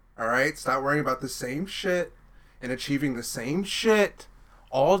 Alright? Stop worrying about the same shit and achieving the same shit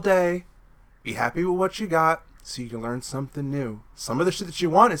all day. Be happy with what you got so you can learn something new. Some of the shit that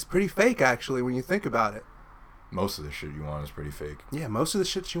you want is pretty fake, actually, when you think about it. Most of the shit you want is pretty fake. Yeah, most of the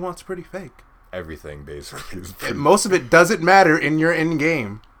shit you want is pretty fake. Everything, basically. Is And pretty... most of it doesn't matter in your end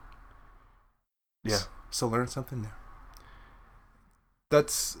game. Yeah. So learn something new.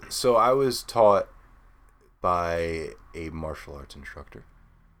 So I was taught by a martial arts instructor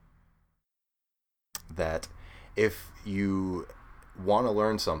that if you want to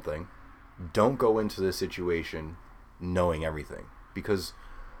learn something, don't go into the situation knowing everything. Because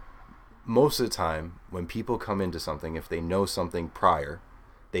most of the time, when people come into something, if they know something prior,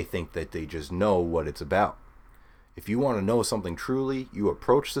 they think that they just know what it's about. If you want to know something truly, you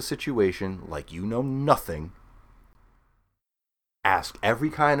approach the situation like you know nothing, ask every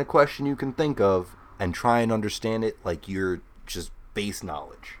kind of question you can think of, and try and understand it like you're just base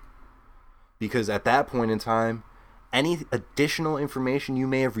knowledge. Because at that point in time, any additional information you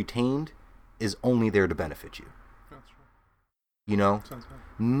may have retained is only there to benefit you. That's true. You know? Sounds good.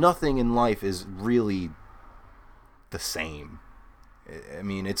 Nothing in life is really the same. I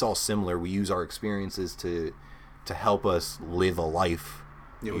mean, it's all similar. We use our experiences to help us live a life.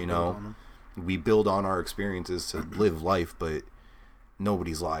 Yeah, you know? We build on our experiences to live life, but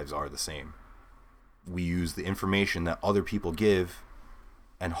nobody's lives are the same. We use the information that other people give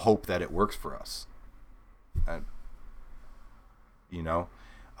and hope that it works for us. And, you know?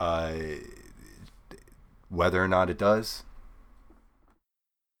 Whether or not it does,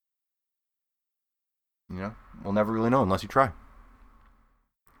 you know, we'll never really know unless you try.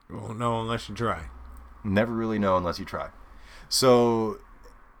 You won't know unless you try. Never really know unless you try. So,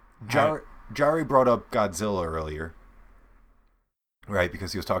 Jari brought up Godzilla earlier, right?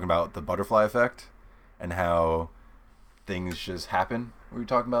 Because he was talking about the butterfly effect and how things just happen. We were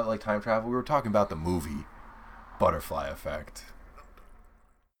talking about like time travel. We were talking about the movie Butterfly Effect.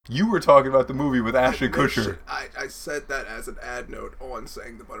 You were talking about the movie with Ashton Kutcher. I said that as an ad note on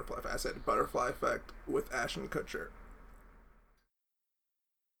saying the butterfly effect. I said butterfly effect with Ashton Kutcher.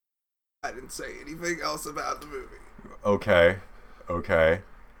 I didn't say anything else about the movie. Okay.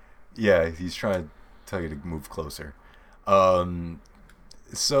 Yeah, he's trying to tell you to move closer. So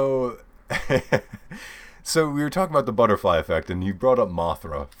we were talking about the butterfly effect, and you brought up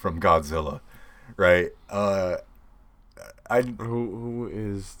Mothra from Godzilla, right? Who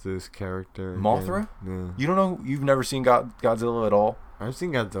is this character? Mothra? Yeah. You don't know? You've never seen Godzilla at all? I've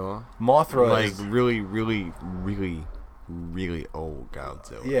seen Godzilla. Mothra Like is... really old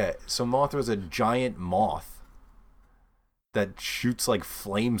Godzilla. Yeah, so Mothra is a giant moth that shoots like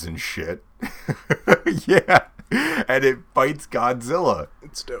flames and shit. Yeah, and it fights Godzilla.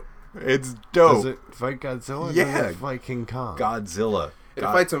 It's dope. It's dope. Does it fight Godzilla? Yeah. Does it fight King Kong? Godzilla. It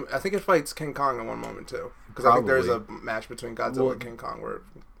fights him. I think it fights King Kong in one moment too. Because I think there's a Probably. match between Godzilla and King Kong where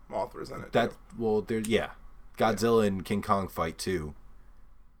Mothra's in it. That too. well, there. Yeah, Godzilla and King Kong fight too,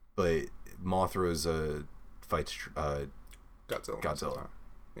 but Mothra's fights Godzilla.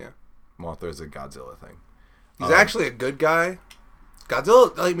 Yeah, Mothra's a Godzilla thing. he's actually a good guy.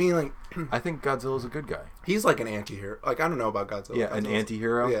 Godzilla, I think Godzilla's a good guy. he's like an anti-hero. Like, I don't know about Godzilla. Yeah, an Godzilla's-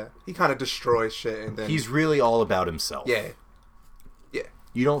 anti-hero. Yeah, he kind of destroys shit and then He's really all about himself. yeah.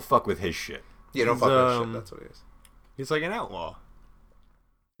 You don't fuck with his shit. Yeah, don't He's, fuck that shit. That's what he is. He's like an outlaw.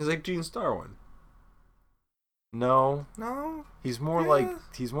 He's like Gene Starwin. No, No, he's more Yeah. like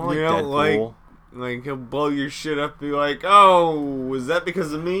You Deadpool. don't like he'll blow your shit up, be like, "Oh, was that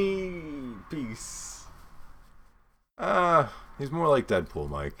because of me?" Peace. He's more like Deadpool,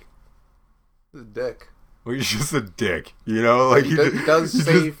 Mike. he's a dick. Well, he's just a dick, you know. Like He does he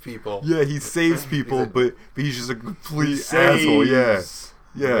save just- people. Yeah, he saves people, a- but he's just a complete He asshole. Yeah, saves,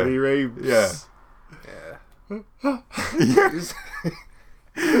 yeah, but he rapes. yeah. He's-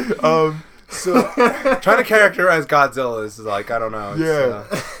 So trying to characterize Godzilla is like, I don't know.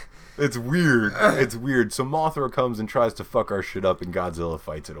 It's, it's weird. It's weird. So Mothra comes and tries to fuck our shit up, and Godzilla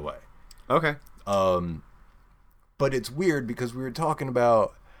fights it away. Okay. But it's weird because we were talking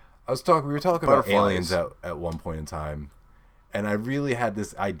about aliens at one point in time, and I really had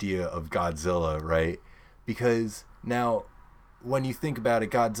this idea of Godzilla, right? Because now, when you think about it,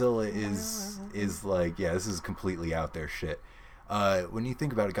 Godzilla is like, yeah, this is completely out there shit. When you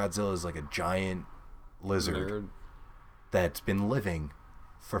think about it, Godzilla is like a giant lizard Nerd. that's been living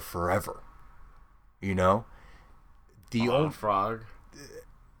for forever. You know, the old frog.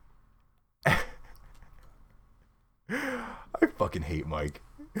 I fucking hate Mike.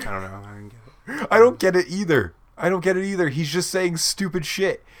 I don't know. I didn't get it. I don't get it either. He's just saying stupid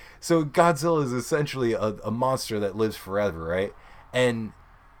shit. So Godzilla is essentially a monster that lives forever, right? And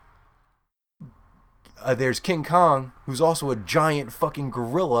there's King Kong, who's also a giant fucking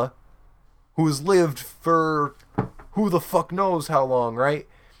gorilla who's lived for who the fuck knows how long, right?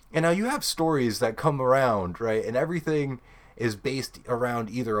 And now you have stories that come around, right? And everything is based around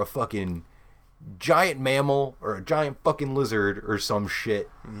either a fucking giant mammal or a giant fucking lizard or some shit.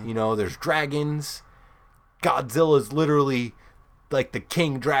 Mm-hmm. You know, there's dragons. Godzilla's literally like the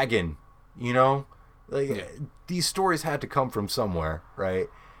king dragon, you know? Like, these stories had to come from somewhere, right?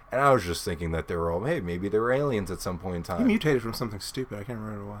 And I was just thinking that they were all, hey, maybe they were aliens at some point in time. He mutated from something stupid. I can't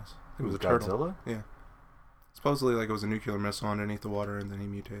remember what it was. I think it was a turtle. Godzilla? Yeah. Supposedly, like, it was a nuclear missile underneath the water, and then he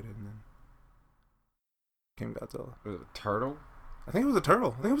mutated, and then became Godzilla. Was it a turtle? I think it was a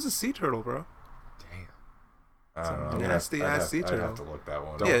turtle. I think it was a sea turtle, bro. Damn. I don't know. Nasty ass sea I'd turtle. have to look that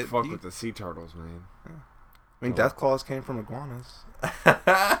one Don't up. Yeah, fuck you- with the sea turtles, man. I mean, death claws came from iguanas.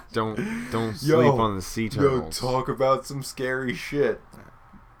 Don't sleep on the sea turtles. talk about some scary shit.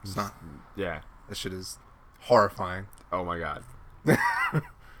 It's not. Yeah. That shit is horrifying. Oh my god.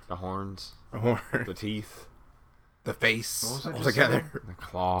 The horns, the teeth, The face What was I all just together. the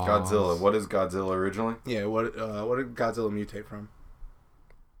claws. Godzilla. What is Godzilla originally? Yeah, what did Godzilla mutate from?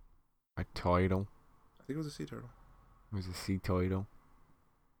 A turtle. I think it was a sea turtle. It was a sea turtle.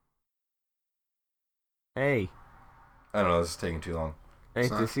 Hey. I don't know. This is taking too long. Hey, it's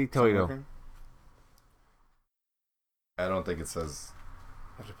It's a not- sea it's not turtle. working? I don't think it says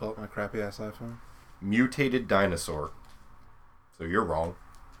I have to pull up my crappy ass iPhone. mutated dinosaur. So you're wrong.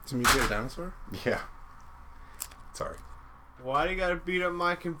 It's a mutated dinosaur? Yeah. Sorry. Why do you gotta beat up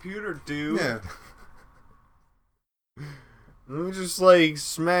my computer, dude? Yeah. Let me just like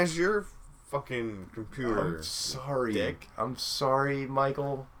smash your fucking computer. I'm sorry. dick. I'm sorry,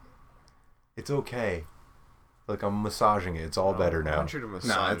 Michael. It's okay. Look, I'm massaging it. It's all better I now. want you to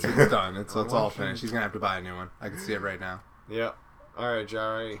massage No, it's it. done. It's I all want you- finished. He's gonna have to buy a new one. I can see it right now. Yep. Alright,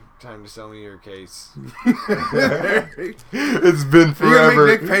 Jari. Time to sell me your case. It's been Are you forever. gonna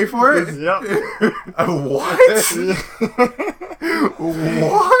make Nick pay for it? Yep. What?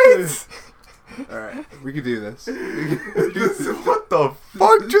 What? Alright, we could do this. What the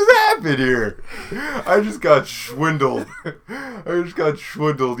fuck just happened here? I just got swindled.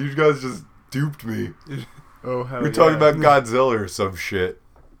 You guys just duped me. Oh, hell We're talking about Godzilla or some shit.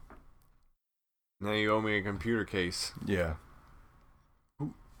 Now you owe me a computer case. Yeah.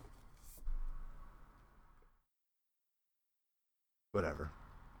 Whatever.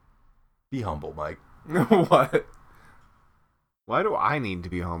 Be humble, Mike. What? Why do I need to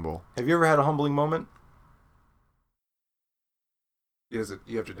be humble? Have you ever had a humbling moment? You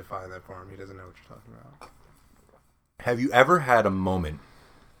have to define that for him. He doesn't know what you're talking about. Have you ever had a moment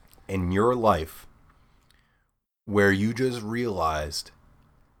in your life where you just realized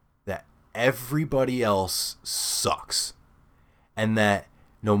that everybody else sucks and that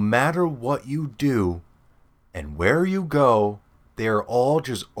no matter what you do and where you go, they are all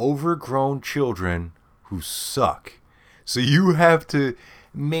just overgrown children who suck? So you have to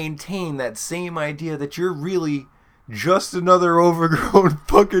maintain that same idea that you're really just another overgrown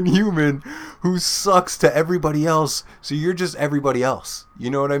fucking human who sucks to everybody else. So you're just everybody else. You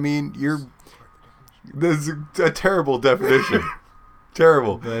know what I mean? That's a terrible definition.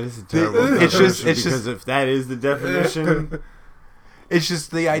 Terrible. That is a terrible It's just- definition, it's because just- if that is the definition, It's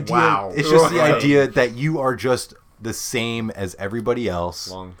just the idea. Wow. It's just the Right. idea that you are just the same as everybody else.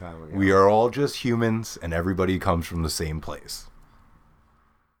 long time ago. We are all just humans, and everybody comes from the same place.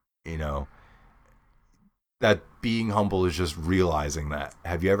 You know, that being humble is just realizing that.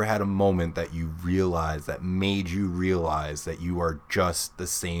 Have you ever had a moment that you realized, that made you realize that you are just the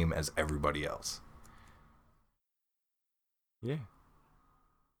same as everybody else? Yeah.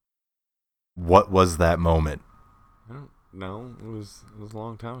 What was that moment? I don't know. It was a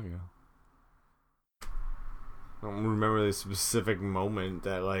long time ago. I don't remember the specific moment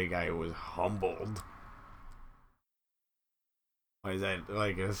that like I was humbled. Why is that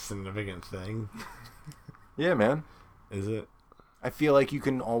like a significant thing? Yeah, man. Is it? I feel like you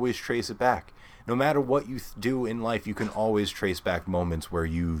can always trace it back. No matter what you do in life, you can always trace back moments where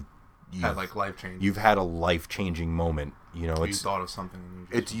you had like life change. you've had a life-changing moment. You know, You thought of something. And you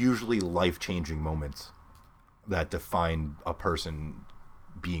just, it's usually life-changing moments that define a person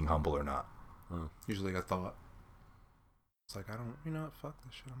being humble or not. usually a thought. It's like, I don't, you know what, fuck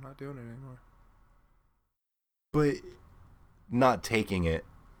this shit. I'm not doing it anymore. But not taking it.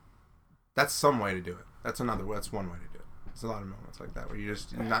 That's some way to do it. That's one way to do it. There's a lot of moments like that where you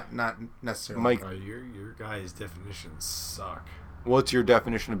just not necessarily. Mike, Your guys' definitions suck. what's your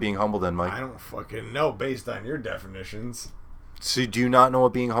definition of being humble then, Mike? I don't fucking know based on your definitions. So do you not know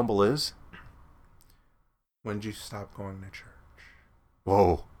what being humble is? When did you stop going to church?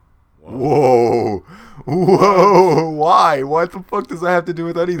 Whoa. Whoa. Whoa. Why? What the fuck does that have to do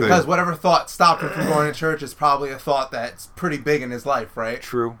with anything? Because whatever thought stopped him from going to church is probably a thought that's pretty big in his life, right?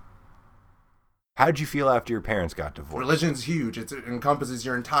 True. How'd you feel after your parents got divorced? Religion's huge. It encompasses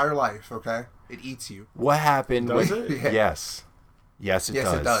your entire life, okay? It eats you. What happened? Does with- it? Yeah. Yes. Yes, it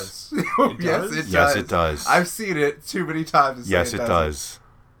does. It does. It Yes, does? it does. Yes, it does. I've seen it too many times. To say Yes, it doesn't. does.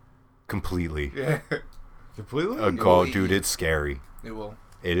 Completely. Yeah, Completely? Oh, dude, it's scary. it will.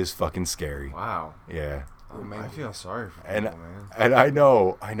 It is fucking scary. Wow. Yeah. I feel sorry for And people, man. and I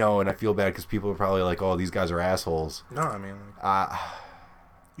know, and I feel bad because people are probably like, "Oh, these guys are assholes." No, I mean, like,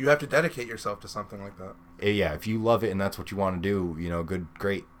 you have to dedicate yourself to something like that. Yeah, if you love it and that's what you want to do, you know, good,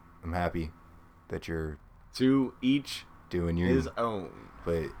 great. I'm happy that you're To each doing your. his own.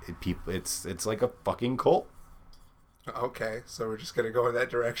 But it's like a fucking cult. Okay, so we're just gonna go in that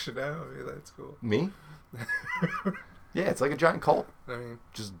direction now. Yeah, that's cool. Me? Yeah, it's like a giant cult. I mean,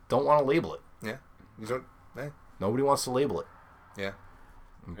 Just don't want to label it. yeah, you don't. Hey, Nobody wants to label it. yeah.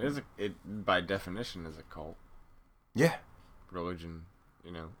 It by definition is a cult. Yeah, Religion,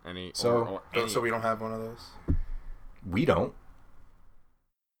 you know, any So- or any, So we don't have one of those. we don't.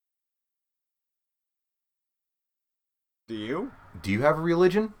 Do you? Do you have a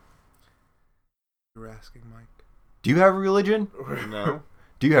religion? You were asking Mike. Do you have a religion? No.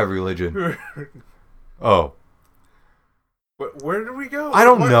 Do you have a religion? Oh, Where did we go? I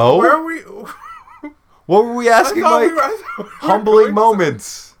don't know. Where are we? what were we asking, Mike? I thought we were Humbling going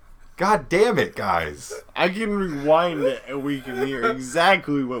moments. God damn it, guys. I can rewind it and we can hear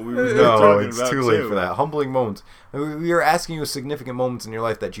exactly what we were No, talking it's about too late for that. Humbling moments. We were asking you significant moments in your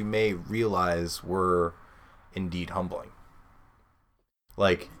life that you may realize were indeed humbling.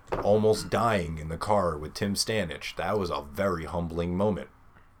 Like almost dying in the car with Tim Stanich. That was a very humbling moment.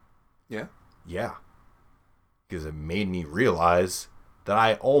 Yeah. Yeah. Because it made me realize that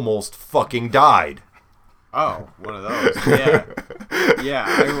I almost fucking died. Oh, one of those. Yeah. Yeah,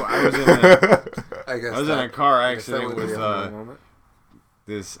 I was in a I guess I was in a car I guess that accident would be with a humbling moment.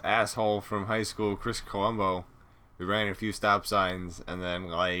 this asshole from high school, Chris Colombo. We ran a few stop signs and then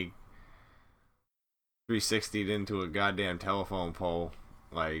like 360'd into a goddamn telephone pole.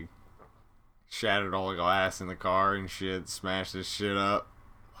 Like shattered all the glass in the car and shit, smashed this shit up.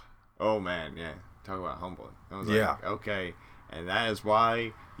 Oh man, yeah. Talk about humbling. I was Yeah. like, okay. And that is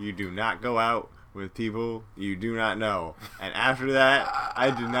why you do not go out with people you do not know. And after that, I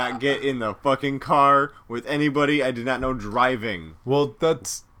did not get in the fucking car with anybody I did not know driving. Well,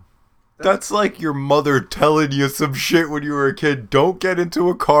 that's like your mother telling you some shit when you were a kid. Don't get into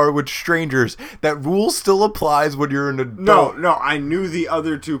a car with strangers. That rule still applies when you're an adult. No, I knew the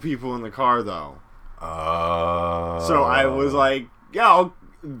other two people in the car though. So I was like, yo,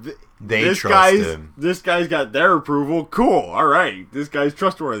 They this trust guy's him. this guy's got their approval. Cool. All right. This guy's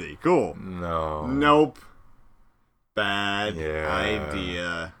trustworthy. Cool. No. Nope. Bad Yeah.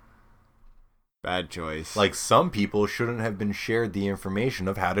 idea. Bad choice. Like some people shouldn't have been shared the information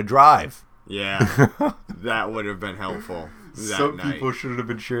of how to drive. yeah, that would have been helpful that Some night. people shouldn't have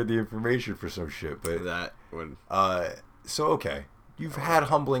been shared the information for some shit. But That would. so okay, you've had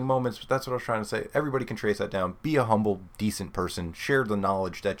humbling moments, but that's what I was trying to say. Everybody can trace that down. Be a humble, decent person. Share the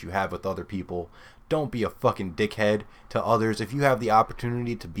knowledge that you have with other people. Don't be a fucking dickhead to others. If you have the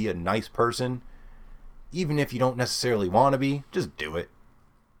opportunity to be a nice person, even if you don't necessarily want to be, just do it.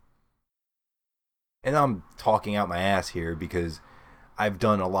 And I'm talking out my ass here because I've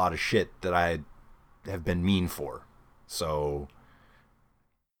done a lot of shit that I have been mean for. So,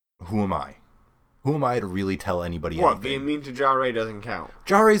 who am I? Who am I to really tell anybody What? anything? Being mean to Ja Ray doesn't count.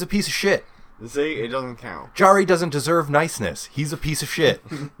 Jarre's a piece of shit. See, it doesn't count. Jarre doesn't deserve niceness. He's a piece of shit.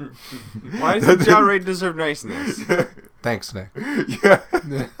 Why doesn't Ja Ray deserve niceness? Thanks, Nick. Yeah.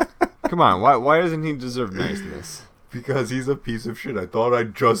 Come on, why doesn't he deserve niceness? Because he's a piece of shit. I thought I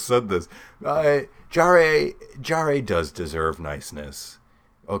just said this. Jarre does deserve niceness.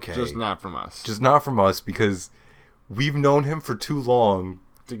 Okay. Just not from us. Just not from us because we've known him for too long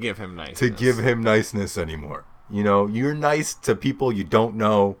to give him niceness. to give him niceness anymore. You know, you're nice to people you don't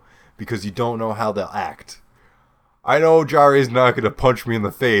know because you don't know how they'll act. I know Jari's not going to punch me in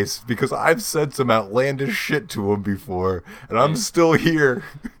the face because I've said some outlandish shit to him before, and I'm still here.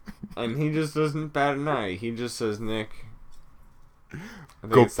 And he just doesn't bat an eye. He just says, Nick,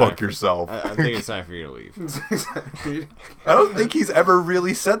 Go fuck yourself. I think it's time for you to leave. I don't think he's ever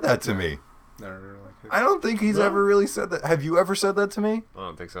really said that to me. Never like it. I don't think he's ever really said that. Have you ever said that to me? I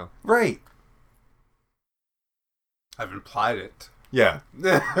don't think so. Right. I've implied it. Yeah.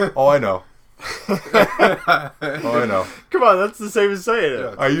 Oh, I know. Oh, I know. Come on, that's the same as saying it.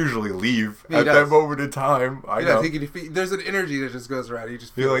 Yeah. I usually leave He at does. that moment in time. I Yeah, know. I think there's an energy that just goes around. You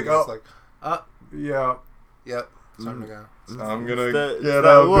just You're feel like, like, oh. it's like, Yeah. yep, it's time to go. I'm gonna It's get that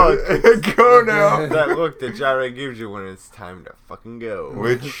up look. and go now. That look that Jare gives you when it's time to fucking go.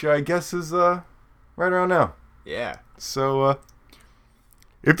 Which I guess is right around now. Yeah. So,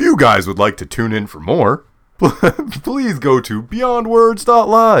 if you guys would like to tune in for more, please go to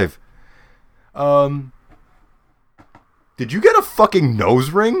beyondwords.live. Did you get a fucking nose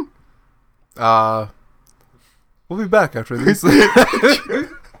ring? We'll be back after these.